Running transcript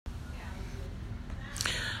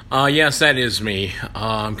Yes, that is me.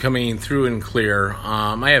 I'm coming through and clear.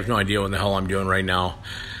 I have no idea what the hell I'm doing right now.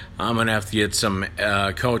 I'm going to have to get some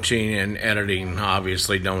coaching and editing,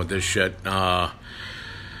 obviously, done with this shit. That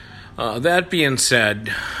being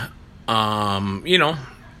said, I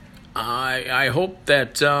hope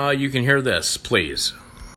that you can hear this, please.